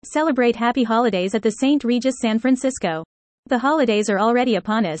Celebrate happy holidays at the St. Regis San Francisco. The holidays are already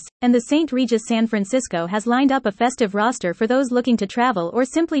upon us, and the St. Regis San Francisco has lined up a festive roster for those looking to travel or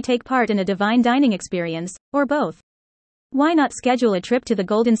simply take part in a divine dining experience, or both. Why not schedule a trip to the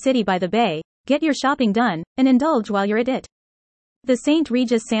Golden City by the Bay, get your shopping done, and indulge while you're at it? The St.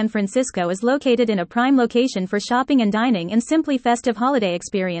 Regis San Francisco is located in a prime location for shopping and dining and simply festive holiday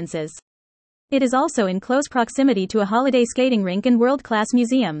experiences. It is also in close proximity to a holiday skating rink and world-class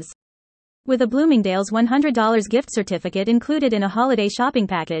museums. With a Bloomingdale's $100 gift certificate included in a holiday shopping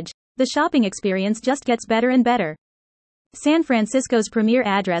package, the shopping experience just gets better and better. San Francisco's premier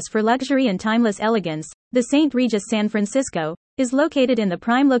address for luxury and timeless elegance, the St. Regis San Francisco, is located in the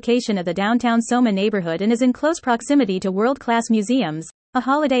prime location of the downtown Soma neighborhood and is in close proximity to world-class museums, a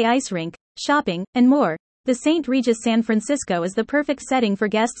holiday ice rink, shopping, and more. The St. Regis San Francisco is the perfect setting for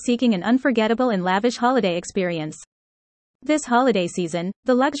guests seeking an unforgettable and lavish holiday experience. This holiday season,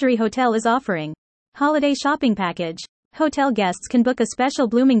 the luxury hotel is offering Holiday Shopping Package. Hotel guests can book a special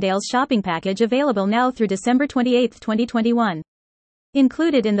Bloomingdale's shopping package available now through December 28, 2021.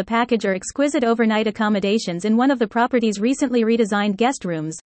 Included in the package are exquisite overnight accommodations in one of the property's recently redesigned guest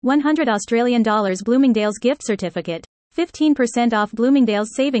rooms, $100 Australian Bloomingdale's gift certificate, 15% off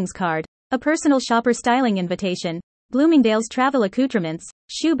Bloomingdale's savings card, a personal shopper styling invitation, Bloomingdale's travel accoutrements,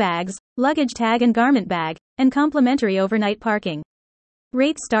 shoe bags, luggage tag and garment bag, and complimentary overnight parking.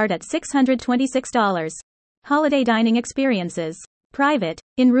 Rates start at $626. Holiday dining experiences. Private,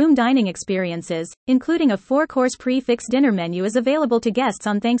 in-room dining experiences, including a 4-course prix-fixe dinner menu, is available to guests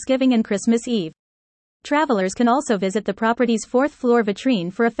on Thanksgiving and Christmas Eve. Travelers can also visit the property's 4th-floor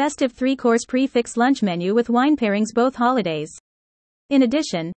vitrine for a festive 3-course prix-fixe lunch menu with wine pairings both holidays. In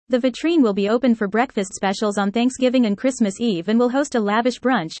addition, the vitrine will be open for breakfast specials on Thanksgiving and Christmas Eve and will host a lavish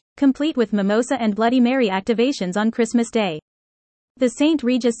brunch, complete with mimosa and Bloody Mary activations on Christmas Day. The St.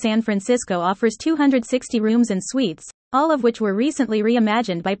 Regis San Francisco offers 260 rooms and suites, all of which were recently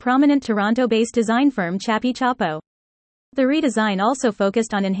reimagined by prominent Toronto-based design firm Chappie Chapo. The redesign also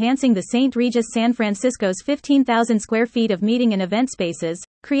focused on enhancing the St. Regis San Francisco's 15,000 square feet of meeting and event spaces,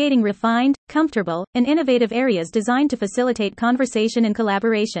 creating refined, comfortable, and innovative areas designed to facilitate conversation and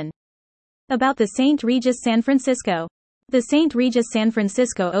collaboration. About the St. Regis San Francisco. The St. Regis San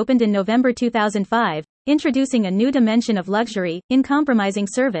Francisco opened in November 2005, introducing a new dimension of luxury, uncompromising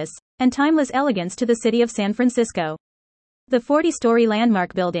service, and timeless elegance to the city of San Francisco. The 40-story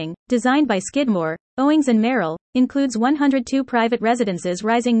landmark building, designed by Skidmore, Owings and Merrill, includes 102 private residences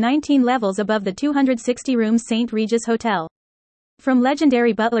rising 19 levels above the 260-room St. Regis Hotel. From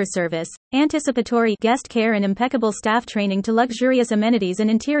legendary butler service, anticipatory guest care and impeccable staff training to luxurious amenities and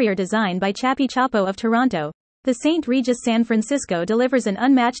interior design by Chappie Chapo of Toronto, the St. Regis San Francisco delivers an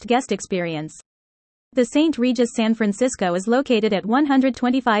unmatched guest experience. The St. Regis San Francisco is located at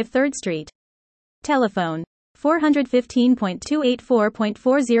 125 3rd Street. Telephone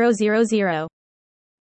 415.284.4000.